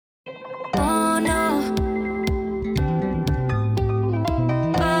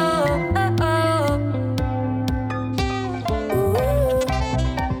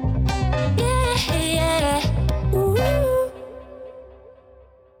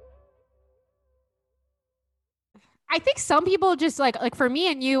I think some people just like for me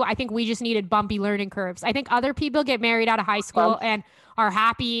and you, I think we just needed bumpy learning curves. I think other people get married out of high school Bumps. and are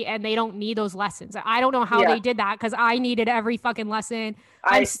happy and they don't need those lessons. I don't know how Yeah. they did that because I needed every fucking lesson.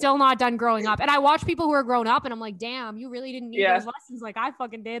 I'm I still not done growing up. And I watch people who are grown up and I'm like, damn, you really didn't need yeah. those lessons like I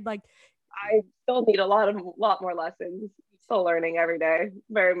fucking did. Like, I still need a lot more lessons. Still learning every day,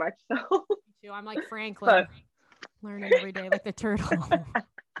 very much so. I'm like Franklin, But learning every day, like the turtle.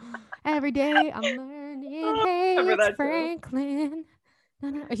 Every day I'm learning. Hey, remember it's that too. Franklin.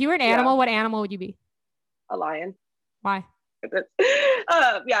 If you were an Yeah, animal, what animal would you be? a lion. Why?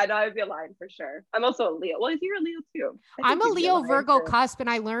 Yeah, no, I'd be a lion for sure. I'm also a Leo. Well, you're a Leo too. I I'm think a you'd be a Leo lion Virgo too. cusp, and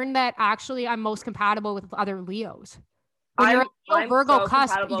I learned that actually I'm most compatible with other Leos. When you're a I'm Leo I'm Virgo so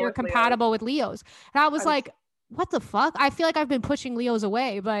cusp, compatible you're with Leos. compatible with Leos. And I was I'm like, what the fuck? I feel like I've been pushing Leos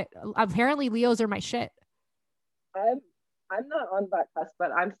away, but apparently Leos are my shit. I'm I'm not on that cusp,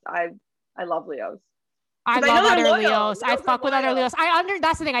 but I love Leos I because I know love they're other loyal. Leos. I Leos are fuck with other loyal. Leos.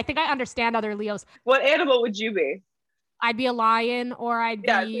 That's the thing. I think I understand other Leos. What animal would you be? I'd be a lion or I'd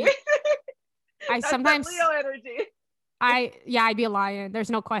Yeah, be I that's that sometimes Leo energy. I'd be a lion. There's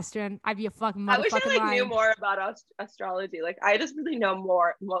no question. I'd be a fucking I wish motherfucking I like knew lion. more about astrology. Like I just really know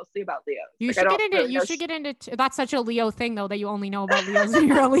more mostly about Leos. You Like I should don't get into really you know. should get into that's such a Leo thing though that you only know about Leos when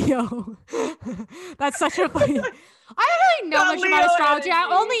you're a Leo. That's such a funny I don't really know That much about Leo astrology. I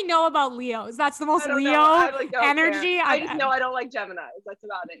energy. only know about Leos. That's the most I don't know. Leo I like don't care. energy I just know I don't like Geminis. That's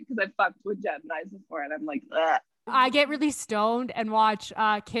about it. Because I fucked with Geminis before, and I'm like, ugh. I get really stoned and watch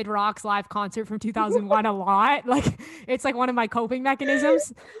Kid Rock's live concert from 2001 a lot. Like it's like one of my coping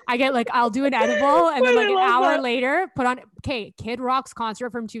mechanisms. I get like I'll do an edible and then Wait, like I an love hour that. later put on Kid Rock's concert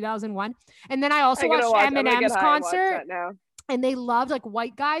from 2001. And then I also I'm gonna watched watch. I'm gonna get Eminem's high and watch concert that now. and they loved like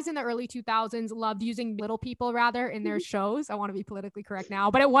white guys in the early 2000s loved using little people rather in their shows. I want to be politically correct now,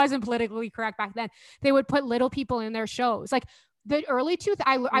 but it wasn't politically correct back then. They would put little people in their shows. Like the early two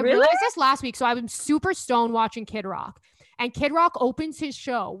I Really? realized this last week, so I've been super stoned watching Kid Rock. And Kid Rock opens his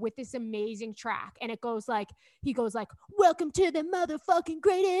show with this amazing track, and it goes like he goes like, "Welcome to the motherfucking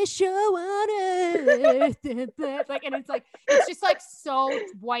greatest show on earth," like, and it's just like so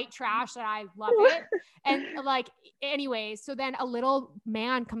white trash that I love it. And like, anyways, so then a little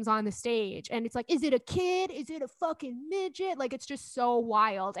man comes on the stage, and it's like, is it a kid? Is it a fucking midget? Like, it's just so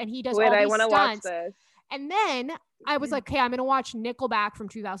wild, and he does Wait, all I these want to watch stunts. this. And then I was like, okay, I'm gonna watch Nickelback from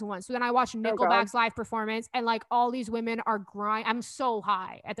 2001. So then I watched Oh God. Nickelback's live performance, and like all these women are grind. I'm so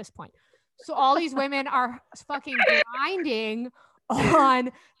high at this point. So all these women are fucking grinding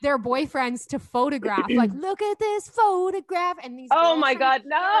on their boyfriends to photograph. Like, look at this photograph, and these Oh girls my from God,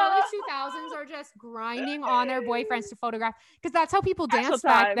 the early no! 2000s are just grinding on their boyfriends to photograph because that's how people Special danced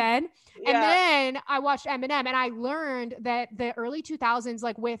back time. then. And Yeah. then I watched Eminem, and I learned that the early 2000s,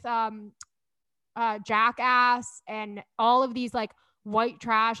 like with Jackass and all of these like white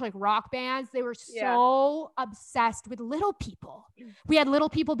trash like rock bands, they were Yeah. so obsessed with little people. We had Little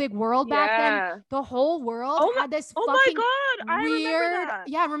People Big World back then. Yeah. The whole world Oh my. had this Oh my fucking God! I remember weird, that.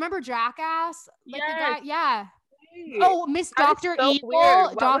 yeah, remember Jackass, like the Yes. guy, yeah. Wait. Oh, Miss That is Dr. so weird.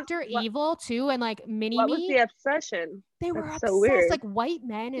 Evil, Dr. Evil too, and like Mini What was Me. the obsession? They were That's so obsessed. weird. Like white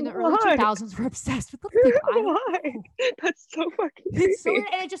men in the early Why? 2000s were obsessed with little people. I don't Why? know. That's so fucking It's so creepy.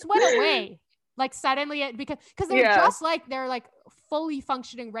 weird, and it just went away. Like suddenly, because Yeah. they're like fully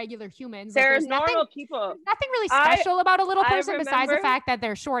functioning regular humans. Like They're there's normal people. nothing really I special about a little I person besides the remember. fact that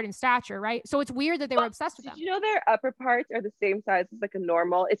they're short in stature, right? So it's weird that they were Well, obsessed with did them. you know their upper parts are the same size as like a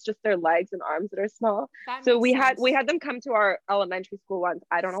normal? It's just their legs and arms that are small. That So makes we sense. had them come to our elementary school once.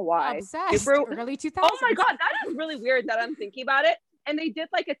 I don't know why. Obsessed. Super. Early Oh my 2000s. God, that is really weird that I'm thinking about it. And they did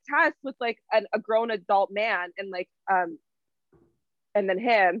like a test with like a grown adult man and like and then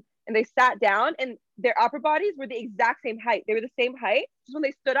him, and they sat down and their upper bodies were the exact same height. They were the same height. Just when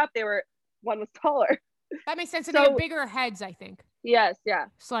they stood up, one was taller. That makes sense. And they have So bigger heads, I think, yes, yeah.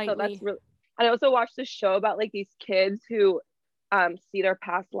 So that's slightly. really. And I also watched this show about like these kids who see their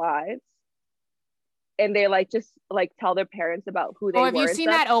past lives, and they like just like tell their parents about who Oh, they have were you and seen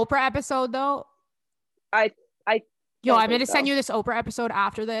stuff. that Oprah episode though? I Yo, don't I'm think gonna send so. you this Oprah episode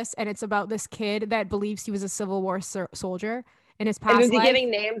after this, and it's about this kid that believes he was a Civil War soldier in his And past is he life.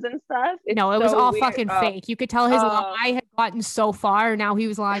 giving names and stuff? It's No, it was so all weird. fucking fake. You could tell his Oh, lie had gotten so far. Now he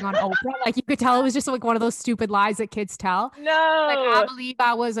was lying on Oprah. Like you could tell it was just like one of those stupid lies that kids tell. Like I no. believe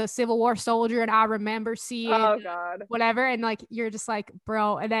I was a Civil War soldier, and I remember seeing Oh God. whatever. And like you're just like,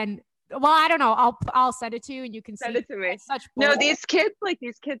 bro. And then, well, I don't know. I'll send it to you, and you can Send see it to me. it's such No, bull. these kids,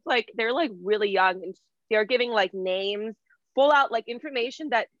 like they're like really young and they're giving like names, full out like information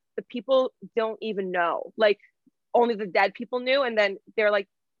that the people don't even know. Like only the dead people knew. And then they're like,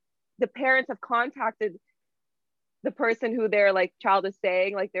 the parents have contacted the person who their like child is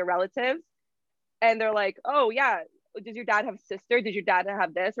staying, like their relatives, and they're like, oh yeah, did your dad have a sister? Did your dad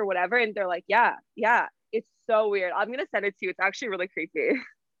have this or whatever? And they're like, yeah, yeah. It's so weird. I'm gonna send it to you. It's actually really creepy.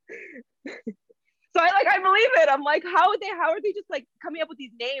 So I believe it. I'm like, how are they just like coming up with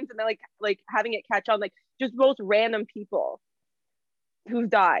these names and they're like having it catch on, like just most random people who've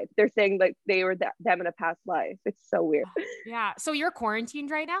died. They're saying like they were them in a past life. It's so weird. Yeah. So you're quarantined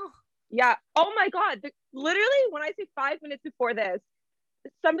right now? Yeah. Oh my God. Literally, when I say 5 minutes before this,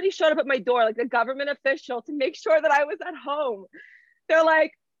 somebody showed up at my door, like a government official, to make sure that I was at home. They're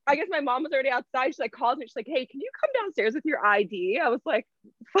like, I guess my mom was already outside. She like called me. She's like, hey, can you come downstairs with your ID? I was like,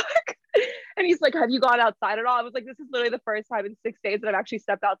 fuck. And he's like, have you gone outside at all? I was like, this is literally the first time in 6 days that I've actually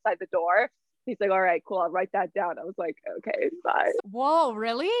stepped outside the door. He's like, all right, cool. I'll write that down. I was like, okay, bye. Whoa,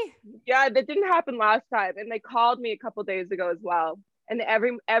 really? Yeah, that didn't happen last time. And they called me a couple days ago as well. And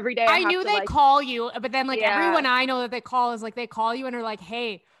every day I knew they call you, but then like everyone I know that they call is like, they call you and are like,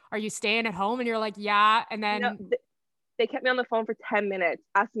 hey, are you staying at home? And you're like, yeah. And then they kept me on the phone for 10 minutes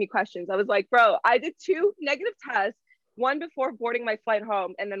asking me questions. I was like, bro, I did 2 negative tests, one before boarding my flight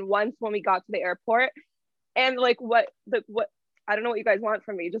home, and then once when we got to the airport. And like, what I don't know what you guys want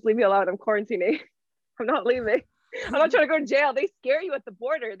from me. Just leave me alone. I'm quarantining. I'm not leaving. I'm not trying to go to jail. They scare you at the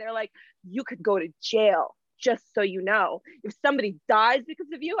border. They're like, you could go to jail, just so you know. If somebody dies because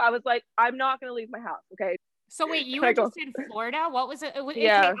of you, I was like, I'm not going to leave my house. Okay. So wait, you were just in Florida? What was it?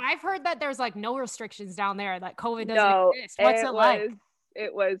 Yeah. I've heard that there's like no restrictions down there, that COVID doesn't exist. What's it like?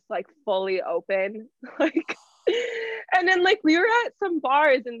 It was like fully open. Like, and then like we were at some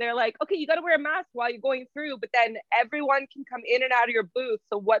bars and they're like, okay, you got to wear a mask while you're going through, but then everyone can come in and out of your booth.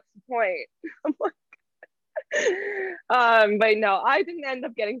 So what's the point? I'm like, but no, I didn't end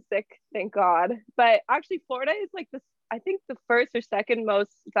up getting sick, thank God. But actually, Florida is like I think the first or second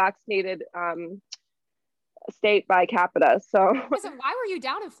most vaccinated state by capita. So why were you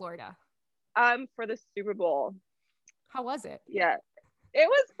down in Florida? For the Super Bowl. How was it? Yeah, it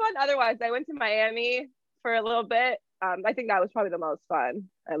was fun. Otherwise, I went to Miami for a little bit. I think that was probably the most fun.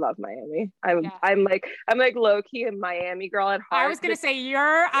 I love Miami. I'm like low key a Miami girl at heart. I was gonna say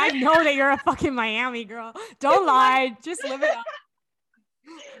I know that you're a fucking Miami girl. Don't lie, just live it up.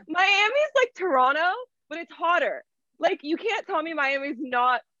 Miami's like Toronto, but it's hotter. Like you can't tell me Miami's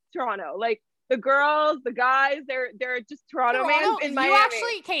not Toronto. Like the girls, the guys, they're just Toronto men in Miami.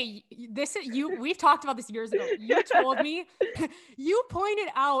 We've talked about this years ago. You told me, you pointed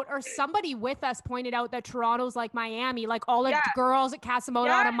out, or somebody with us pointed out, that Toronto's like Miami, like all the girls at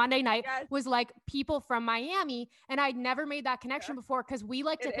Casamota on a Monday night was like people from Miami. And I'd never made that connection before, because we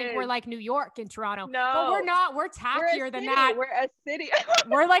like to think we're like New York in Toronto. No, but we're not. We're tackier than that. We're a city.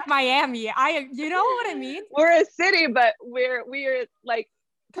 We're like Miami. You know what I mean? We're a city, but we're like,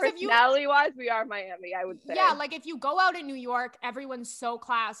 personality wise, we are Miami, I would say. Yeah, like if you go out in New York, everyone's so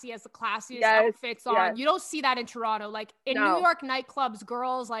classy, has the classiest outfits on. You don't see that in Toronto. Like in New York nightclubs,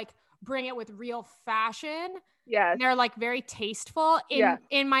 girls like bring it with real fashion. Yeah, they're like very tasteful.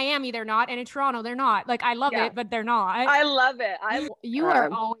 In Miami, they're not, and in Toronto, they're not. Like I love it, but they're not. I love it. You are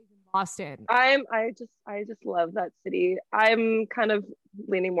always in Boston. I just love that city. I'm kind of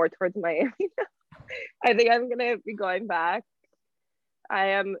leaning more towards Miami now. I think I'm gonna be going back.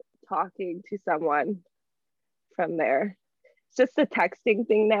 I am talking to someone from there. It's just a texting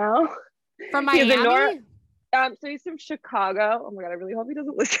thing now. From Miami? So he's from Chicago. Oh my God, I really hope he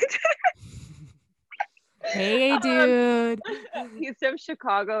doesn't listen to it. Hey, dude. He's from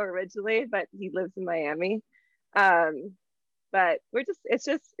Chicago originally, but he lives in Miami. But it's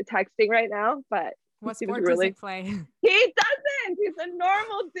just texting right now. But what sport does he play? He doesn't. He's a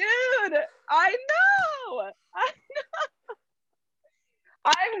normal dude. I know.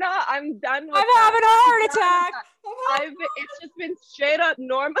 I'm done with I'm having a heart attack. It's just been straight up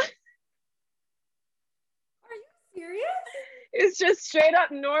normal. Are you serious? It's just straight up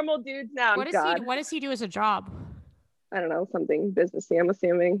normal dudes now. What does he do as a job? I don't know, something businessy, I'm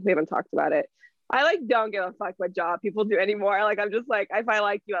assuming. We haven't talked about it. I like don't give a fuck what job people do anymore. Like I'm just like, if I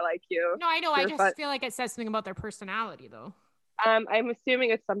like you, I like you. No, I know. I just feel like it says something about their personality though. I'm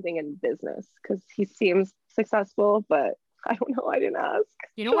assuming it's something in business because he seems successful, but I don't know. I didn't ask.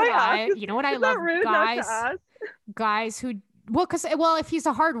 You know what I love? Guys who, if he's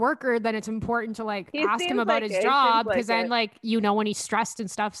a hard worker, then it's important to like ask him about his job, because then like, when he's stressed and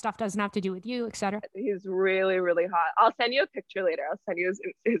stuff doesn't have to do with you, etc. He's really, really hot. I'll send you a picture later. I'll send you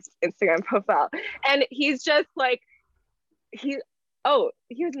his Instagram profile. And he's just like, here's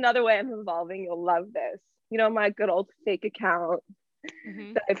another way I'm evolving. You'll love this. My good old fake account.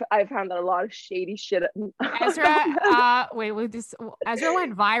 Mm-hmm. that I found that a lot of shady shit. Ezra, Ezra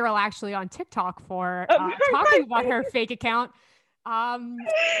went viral actually on TikTok for talking about her fake account.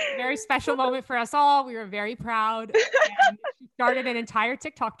 Very special moment for us all. We were very proud, and she started an entire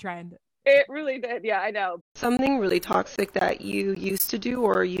TikTok trend. It really did. Yeah, I know. Something really toxic that you used to do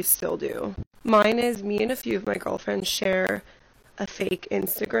or you still do. Mine is me and a few of my girlfriends share a fake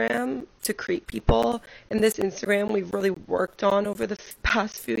Instagram to creep people. And this Instagram we've really worked on over the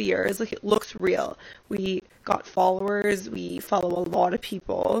past few years. Like, it looks real. We got followers. We follow a lot of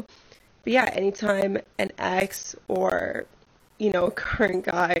people. But yeah, anytime an ex or, a current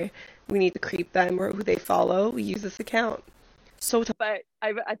guy, we need to creep them or who they follow, we use this account. But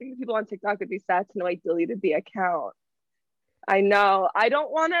I think the people on TikTok would be sad to know I deleted the account. I know. I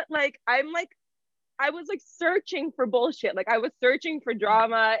don't want to, I was searching for bullshit. I was searching for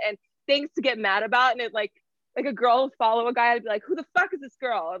drama and things to get mad about. And it like a girl would follow a guy. I'd be like, who the fuck is this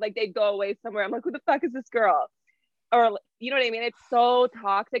girl? Or they'd go away somewhere. I'm like, who the fuck is this girl? Or you know what I mean? It's so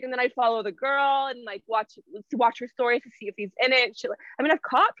toxic. And then I'd follow the girl and watch her stories to see if he's in it. I've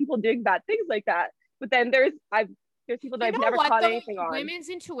caught people doing bad things like that. But then there's people that I've never caught anything on. Women's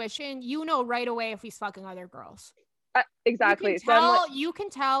intuition, right away if he's fucking other girls. Exactly. You can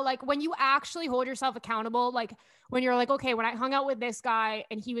tell when you actually hold yourself accountable, when you're okay, when I hung out with this guy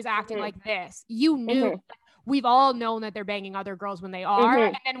and he was acting like this, you knew. We've all known that they're banging other girls when they are,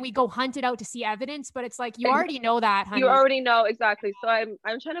 and then we go hunt it out to see evidence, but it's you already know that, honey. You already know, exactly. So I'm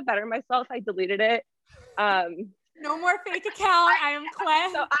trying to better myself. I deleted it. No more fake account. I am Claire.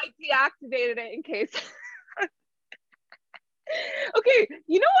 So I deactivated it in case. Okay,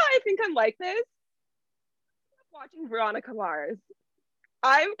 you know why I think I'm like this? I'm watching Veronica Mars.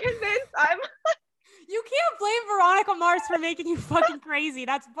 I'm convinced You can't blame Veronica Mars for making you fucking crazy.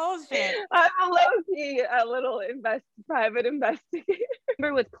 That's bullshit. I'm a little private investigator.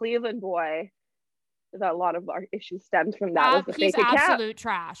 Remember with Cleveland Boy, that a lot of our issues stemmed from that. Was the he's fake account. Absolute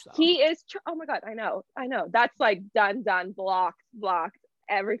trash, though. He is. Oh my god, I know. That's done, blocked.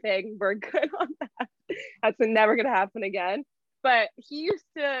 Everything. We're good on that. That's never gonna happen again. But he used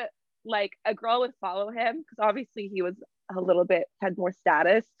to a girl would follow him because obviously he was had more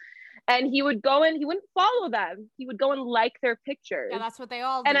status. And he would go in, he wouldn't follow them. He would go and like their pictures. Yeah, that's what they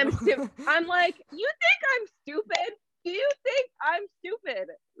all do. And I'm like, you think I'm stupid? Do you think I'm stupid?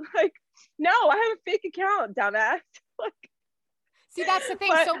 No, I have a fake account, dumbass. See, that's the thing.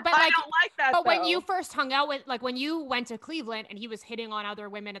 But I don't like that. But when you first hung out with, when you went to Cleveland and he was hitting on other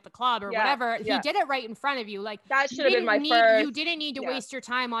women at the club or whatever, he did it right in front of you. That should have been my first. You didn't need to waste your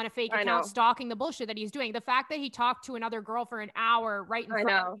time on a fake account stalking the bullshit that he's doing. The fact that he talked to another girl for an hour right in front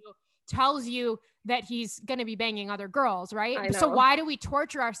of you tells you that he's going to be banging other girls, right? So why do we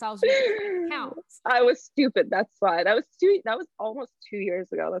torture ourselves with fake accounts? I was stupid. That's why. That was almost 2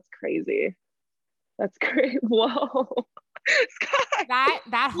 years ago. That's crazy. That's great. Whoa.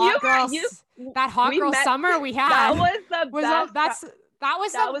 that hot girl summer we had. That was the best. That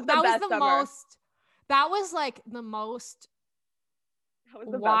was the most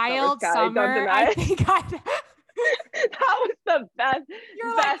wild summer I think that was the best.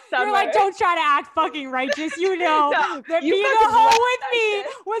 Summer. You're don't try to act fucking righteous. You know that being a hoe with me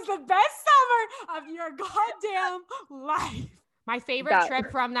was the best summer of your goddamn life. My favorite trip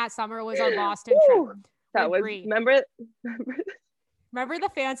from that summer was our Boston trip. That was Remember the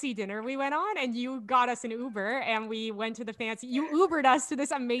fancy dinner we went on and you got us an Uber and we went to you Ubered us to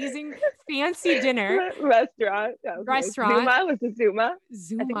this amazing fancy dinner. Restaurant. Zuma? Was it Zuma?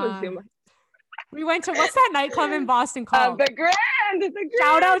 Zuma. I think it was Zuma. We went to, what's that nightclub in Boston called? The Grand.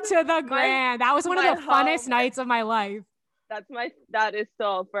 Shout out to the Grand. That was one of the funnest nights of my life. That is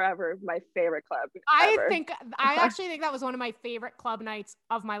still forever my favorite club. I actually think that was one of my favorite club nights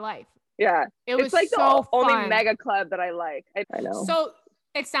of my life. Yeah. It's like so the only mega club that I like. I know. So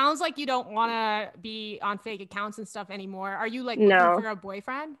it sounds like you don't want to be on fake accounts and stuff anymore. Are you looking for a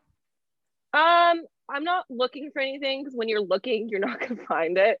boyfriend? I'm not looking for anything because when you're looking, you're not going to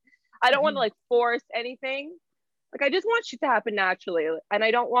find it. I don't want to force anything. I just want shit to happen naturally. And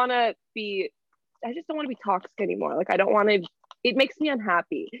I just don't want to be toxic anymore. I don't want to, it makes me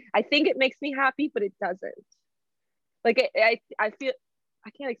unhappy. I think it makes me happy, but it doesn't. I feel, I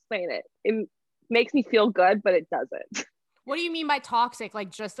can't explain it. It makes me feel good, but it doesn't. What do you mean by toxic?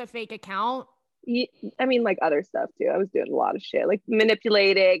 Just a fake account? I mean, other stuff too. I was doing a lot of shit,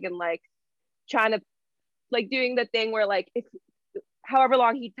 manipulating and trying to, doing the thing where if however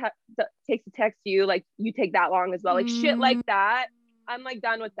long he takes to text you, you take that long as well. Shit like that. I'm like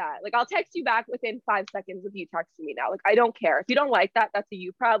done with that. Like I'll text you back within 5 seconds of you texting me now. Like I don't care. If you don't like that, that's a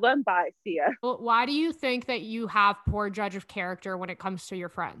you problem. Bye. See ya. Well, why do you think that you have poor judge of character when it comes to your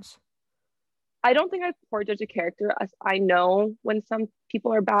friends? I don't think I poor judge a character. I know when some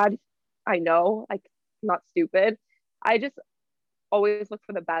people are bad. I know, like, I'm not stupid. I just always look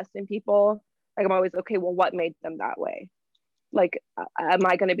for the best in people. Like, I'm always, okay, well, what made them that way? Like, am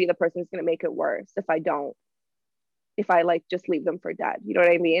I going to be the person who's going to make it worse if I don't? If I like just leave them for dead? You know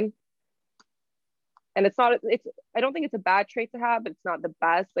what I mean? And I don't think it's a bad trait to have, but it's not the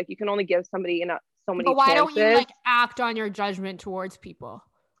best. Like, you can only give somebody so many But why chances. don't you like act on your judgment towards people?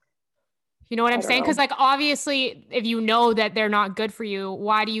 You know what I'm saying? know. Because like obviously, if you know that they're not good for you,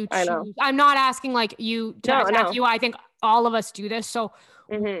 why do you I choose? know. I'm not asking like you to No, attack no. you. I think all of us do this. So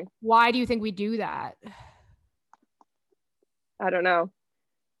Mhm. why do you think we do that? I don't know.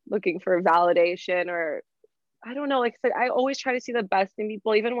 Looking for validation, or I don't know. Like I said, I always try to see the best in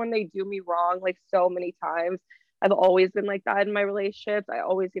people, even when they do me wrong, like so many times. I've always been like that in my relationships. I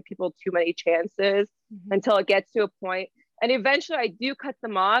always give people too many chances until it gets to a point. And eventually I do cut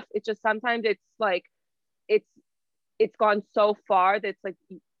them off. It's just sometimes it's like it's gone so far that it's like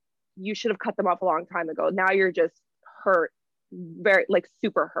you should have cut them off a long time ago. Now you're just hurt, very like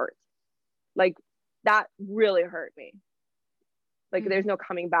super hurt. Like that really hurt me. Like there's no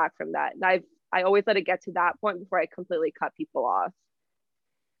coming back from that. And I always let it get to that point before I completely cut people off.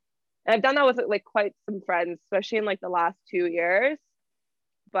 And I've done that with like quite some friends, especially in like the last 2 years.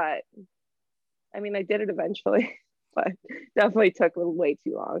 But I mean, I did it eventually, but definitely took way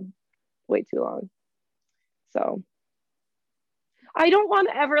too long, way too long. So I don't want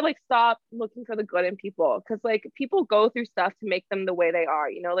to ever like stop looking for the good in people, because like people go through stuff to make them the way they are.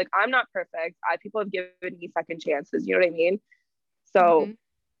 You know, like I'm not perfect. People have given me second chances. You know what I mean? So,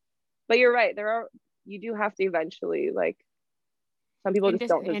 but you're right. You do have to eventually like. Some people just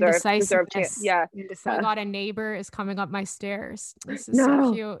don't deserve chance. Yeah. Oh my God, a neighbor is coming up my stairs. This is No.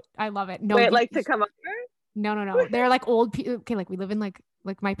 so cute. I love it. No, wait, like to come over? No. They're like old people. Okay, like we live in like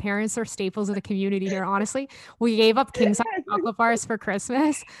my parents are staples of the community here. Honestly, we gave up king size chocolate bars for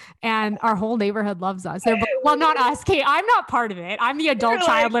Christmas, and our whole neighborhood loves us. Well, not us. Okay, I'm not part of it. I'm the adult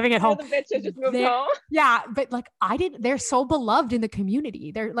child living at home. The bitches just moved home. Yeah, but like they're so beloved in the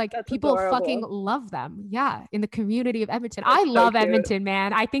community. They're like That's people adorable. Fucking love them. Yeah, in the community of Edmonton. I love Edmonton,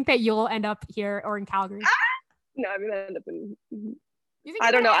 man. I think that you'll end up here or in Calgary. No, I'm gonna end up in. You think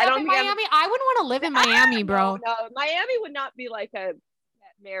I don't know. I don't think Miami. I wouldn't want to live in Miami, bro. No, Miami would not be like a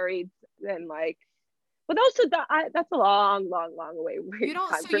married and like. But also that's a long way. You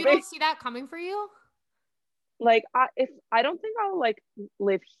don't see that coming for you? Like I don't think I'll like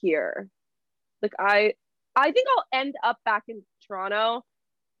live here. Like I think I'll end up back in Toronto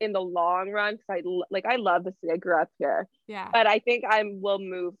in the long run, because I love the city. I grew up here. Yeah. But I think I will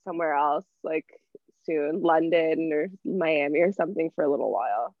move somewhere else like soon, London or Miami or something for a little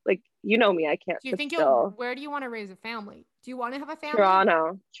while. Like, you know me, I can't. Do you think where do you want to raise a family? Do you want to have a family?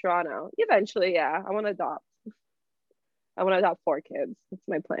 Toronto. Eventually, yeah. I want to adopt 4 kids. That's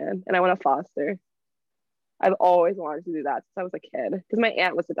my plan. And I want to foster. I've always wanted to do that since I was a kid, because my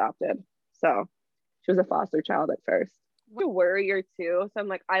aunt was adopted. So she was a foster child at first. I'm a worrier too. So I'm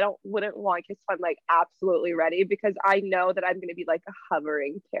like, wouldn't want kids if I'm like absolutely ready, because I know that I'm going to be like a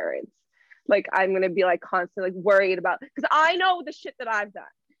hovering parent. Like I'm going to be like constantly like worried about, because I know the shit that I've done.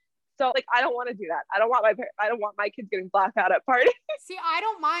 So like, I don't want to do that. I don't want my kids getting blacked out at parties. See, I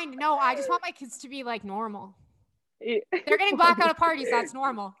don't mind. No, I just want my kids to be like normal. They're getting blacked out at parties. That's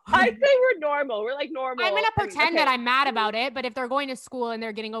normal. I say we're normal. We're like normal. I'm gonna pretend that I'm mad about it, but if they're going to school and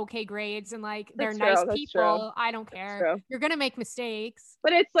they're getting okay grades and like they're nice people, I don't care. You're gonna make mistakes.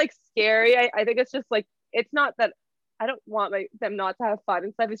 But it's like scary. I think it's just like, it's not that I don't want them not to have fun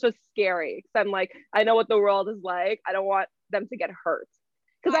and stuff. It's just scary, because I'm like, I know what the world is like. I don't want them to get hurt.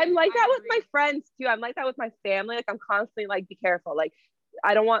 Because I'm like that with my friends too. I'm like that with my family. Like I'm constantly like, be careful. Like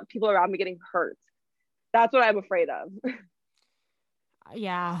I don't want people around me getting hurt. That's what I'm afraid of.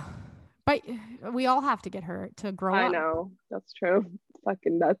 Yeah. But we all have to get hurt to grow up. I know. That's true.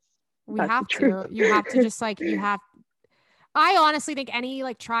 Fucking that's we have to. You have to just like, I honestly think any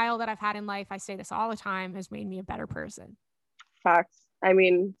like trial that I've had in life, I say this all the time, has made me a better person. Facts. I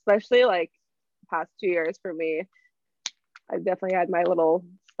mean, especially like past 2 years for me, I've definitely had my little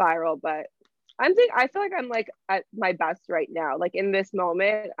spiral, but I feel like I'm like at my best right now. Like in this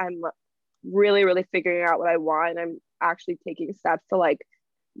moment, I'm really, really figuring out what I want. I'm actually taking steps to like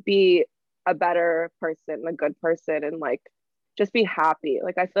be a better person, a good person, and like just be happy.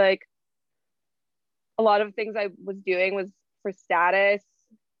 Like I feel like a lot of things I was doing was for status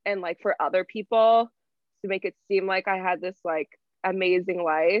and like for other people to make it seem like I had this like amazing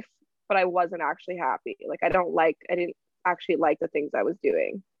life, but I wasn't actually happy. Like I didn't actually like the things I was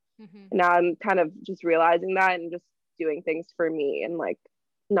doing. Mm-hmm. And now I'm kind of just realizing that and just doing things for me and like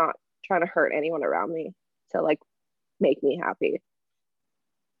not trying to hurt anyone around me to like make me happy.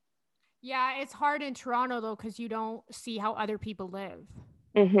 Yeah, it's hard in Toronto though, because you don't see how other people live.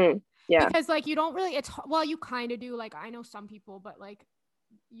 Mm-hmm. Yeah. Because like you don't really, well, you kind of do. Like I know some people, but like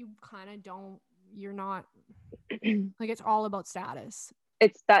you kind of don't. You're not like it's all about status.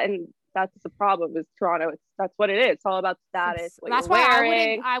 It's that, and that's the problem is Toronto. That's what it is. It's all about status. That's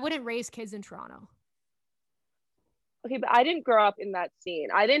why I wouldn't raise kids in Toronto. Okay, but I didn't grow up in that scene.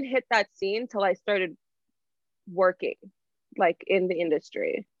 I didn't hit that scene till I started working, like in the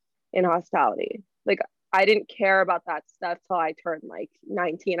industry, in hospitality. Like I didn't care about that stuff till I turned like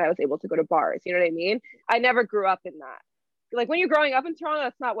 19. I was able to go to bars. You know what I mean? I never grew up in that. Like when you're growing up in Toronto,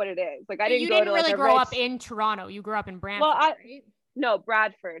 that's not what it is. Like I didn't go to like really grow up in Toronto. You grew up in Brantford, right? No,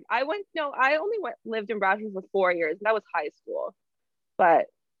 Bradford. I only lived in Bradford for 4 years, and that was high school. But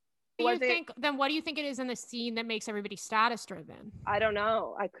what do you think it is in the scene that makes everybody status driven? I don't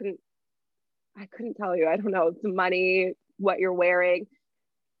know. I couldn't tell you. I don't know. The money, what you're wearing,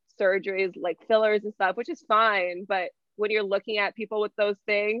 surgeries, like fillers and stuff, which is fine. But when you're looking at people with those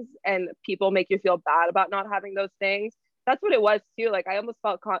things and people make you feel bad about not having those things, that's what it was too. Like I almost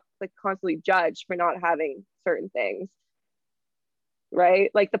felt like constantly judged for not having certain things.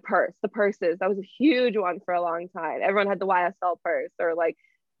 Right? Like the purses, that was a huge one for a long time. Everyone had the YSL purse or like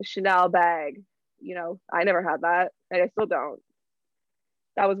the Chanel bag. You know, I never had that, and I still don't.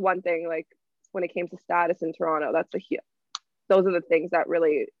 That was one thing. Like when it came to status in Toronto, those are the things that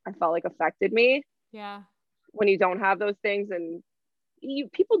really I felt like affected me. Yeah. When you don't have those things, and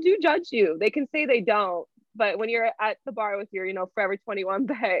people do judge you. They can say they don't, but when you're at the bar with your, Forever 21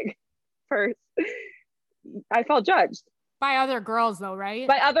 bag purse, I felt judged. By other girls though, right?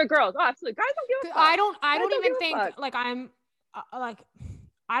 By other girls. Oh, absolutely. Guys don't give a fuck. I don't even think like I'm like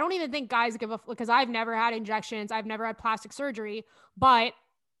I don't even think guys give a fuck because I've never had injections. I've never had plastic surgery, but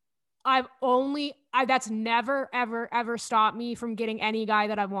that's never, ever, ever stopped me from getting any guy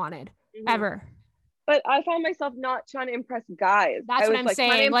that I've wanted ever. But I found myself not trying to impress guys. That's what I'm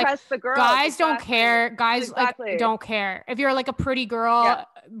saying. Like the girls. Guys don't care. Guys like don't care. If you're like a pretty girl,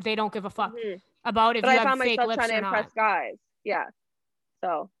 they don't give a fuck about if you have fake lips or not. I found myself trying to impress guys. Yeah.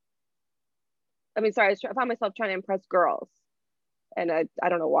 So, I mean, sorry, I found myself trying to impress girls, and I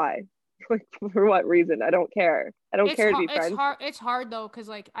don't know why. Like for what reason? I don't care. I don't care to be friends. It's hard though, because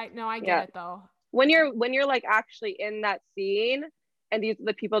like I get it though. When you're like actually in that scene, and these are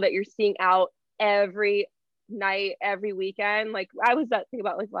the people that you're seeing out every night, every weekend. Like I was that thing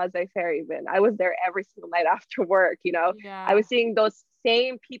about like laissez-faire even. I was there every single night after work, Yeah. I was seeing those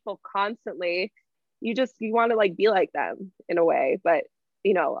same people constantly. You want to like be like them in a way, but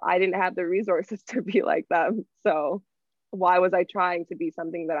I didn't have the resources to be like them. So why was I trying to be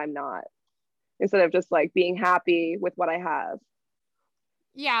something that I'm not, instead of just like being happy with what I have?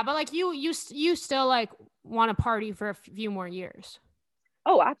 Yeah, but like you still like want to party for a few more years.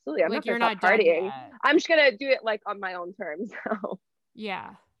 Oh, absolutely. I'm like not gonna stop partying. I'm just gonna do it like on my own terms now.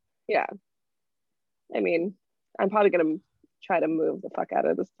 Yeah. Yeah. I mean, I'm probably gonna try to move the fuck out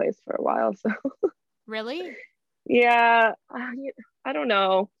of this place for a while. So. Really? Yeah. I don't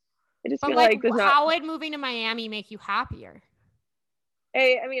know. I just feel like how would moving to Miami make you happier?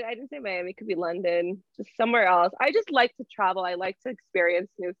 Hey, I mean, I didn't say Miami. It could be London, just somewhere else. I just like to travel. I like to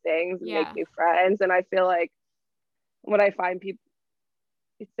experience new things and make new friends. And I feel like when I find people,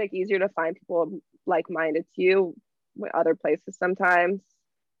 it's like easier to find people like-minded to you with other places sometimes.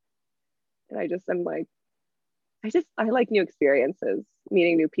 And I like new experiences,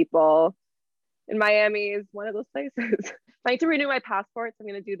 meeting new people. And Miami is one of those places. I need to renew my passport, so I'm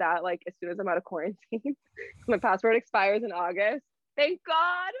going to do that like as soon as I'm out of quarantine. My passport expires in August. Thank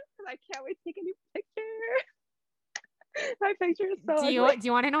God, because I can't wait to take a new picture. My picture is so ugly. Do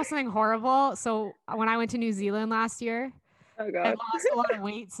you want to know something horrible? So when I went to New Zealand last year, I lost a lot of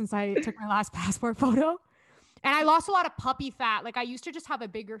weight since I took my last passport photo. And I lost a lot of puppy fat. Like I used to just have a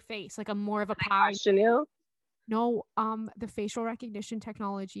bigger face, like a more of a pie. Question you? No, the facial recognition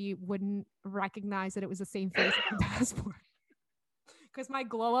technology wouldn't recognize that it was the same face as the passport. Because my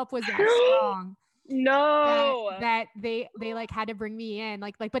glow up was that strong. No. That they like had to bring me in.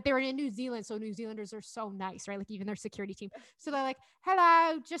 Like, but they were in New Zealand, so New Zealanders are so nice, right? Like even their security team. So they're like,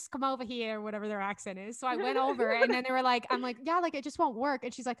 hello, just come over here, whatever their accent is. So I went over and then they were like, I'm like, yeah, like it just won't work.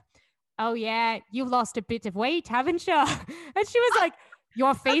 And she's like, oh yeah, you've lost a bit of weight, haven't you? And she was like,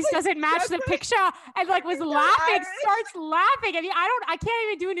 your face doesn't match the picture, and like was laughing, starts laughing. I mean, I can't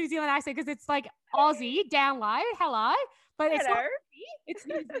even do a New Zealand accent because it's like Aussie, down low, hello. but it's not Hello. me, it's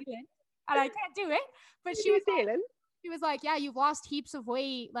New Zealand, and I can't do it. But New Zealand. she was like, yeah, you've lost heaps of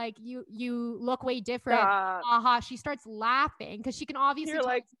weight. Like you look way different. Stop. She starts laughing because she can obviously. You're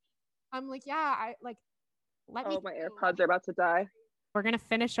like, I'm like, yeah, I like. Let me. oh, my AirPods are about to die. We're gonna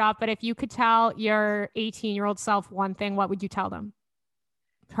finish up, but if you could tell your 18-year-old self one thing, what would you tell them?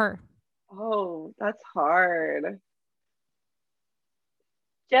 Her. Oh, that's hard.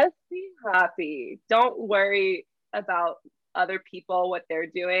 Just be happy. Don't worry about other people, what they're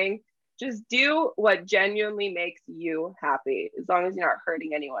doing. Just do what genuinely makes you happy, as long as you're not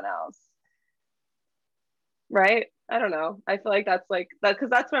hurting anyone else. Right? I don't know. I feel like that's like that because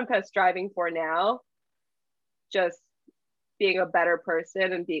that's what I'm kind of striving for now. Just being a better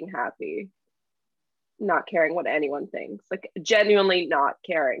person and being happy, not caring what anyone thinks, like genuinely not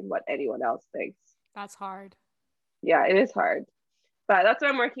caring what anyone else thinks. That's hard. Yeah, it is hard, but that's what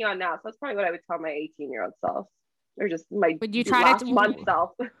I'm working on now. So that's probably what I would tell my 18-year-old self, or just my Would you try last month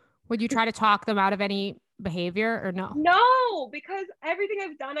self. Would you try to talk them out of any behavior or no? No, because everything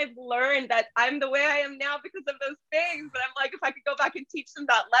I've done, I've learned that I'm the way I am now because of those things. But I'm like, if I could go back and teach them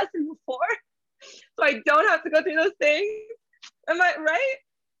that lesson before, so I don't have to go through those things. Am I right?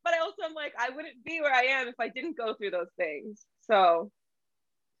 But I also am like, I wouldn't be where I am if I didn't go through those things. So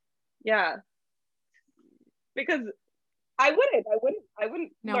yeah, because I wouldn't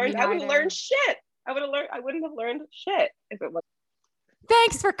No, learn. me I wouldn't neither. learn shit. I wouldn't have learned shit if it was.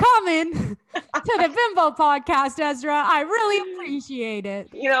 Thanks for coming to the Bimbo podcast, Esra. I really appreciate it.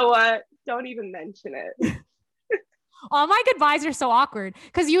 You know what? Don't even mention it. All my goodbyes are so awkward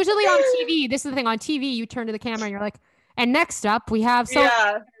because usually on TV, this is the thing, on TV, you turn to the camera and you're like, and next up we have so.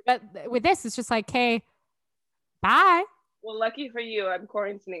 Yeah. But with this, it's just like, hey, bye. Well, lucky for you, I'm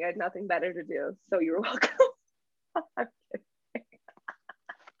quarantining. I had nothing better to do, so you're welcome. I'm kidding.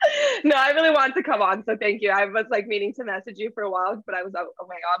 No, I really wanted to come on, so thank you. I was like meaning to message you for a while, but I was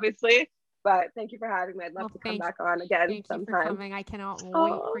away, obviously. But thank you for having me. I'd love to come back on again Thank sometime. you for coming. I cannot wait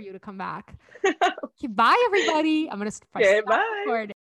for you to come back. Okay, bye, everybody. I'm gonna stop Okay, bye. recording.